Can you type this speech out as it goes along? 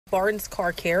Barnes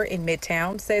Car Care in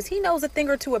Midtown says he knows a thing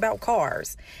or two about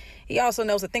cars. He also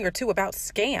knows a thing or two about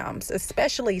scams,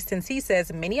 especially since he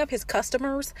says many of his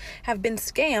customers have been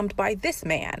scammed by this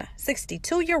man,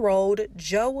 62-year-old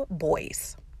Joe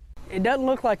Boyce. It doesn't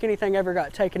look like anything ever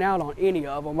got taken out on any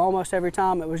of them. Almost every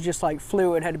time it was just like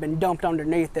fluid had been dumped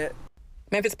underneath it.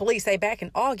 Memphis police say back in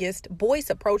August, Boyce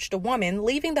approached a woman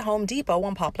leaving the Home Depot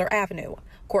on Poplar Avenue.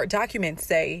 Court documents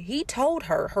say he told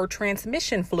her her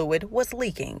transmission fluid was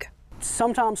leaking.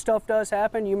 Sometimes stuff does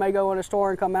happen. You may go in a store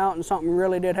and come out and something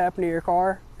really did happen to your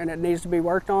car and it needs to be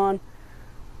worked on.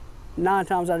 9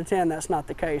 times out of 10, that's not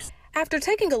the case. After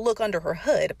taking a look under her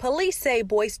hood, police say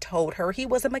Boyce told her he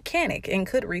was a mechanic and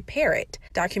could repair it.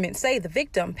 Documents say the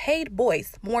victim paid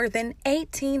Boyce more than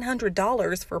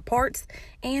 $1,800 for parts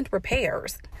and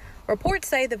repairs. Reports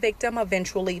say the victim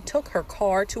eventually took her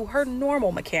car to her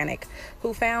normal mechanic,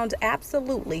 who found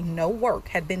absolutely no work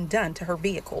had been done to her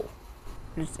vehicle.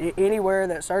 Just anywhere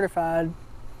that's certified,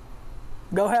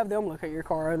 go have them look at your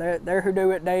car. They're who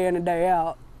do it day in and day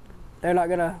out. They're not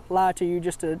going to lie to you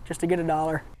just to get a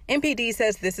dollar. MPD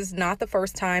says this is not the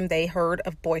first time they heard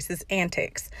of Boyce's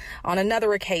antics. On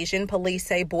another occasion, police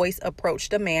say Boyce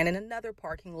approached a man in another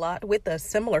parking lot with a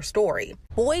similar story.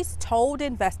 Boyce told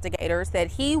investigators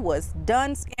that he was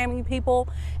done scamming people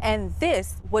and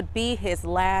this would be his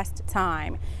last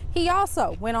time. He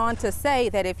also went on to say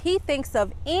that if he thinks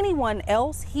of anyone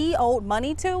else he owed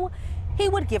money to, he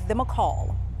would give them a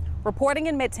call. Reporting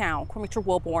in Midtown, Quimitra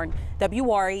Wilborn,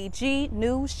 WREG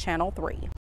News Channel 3.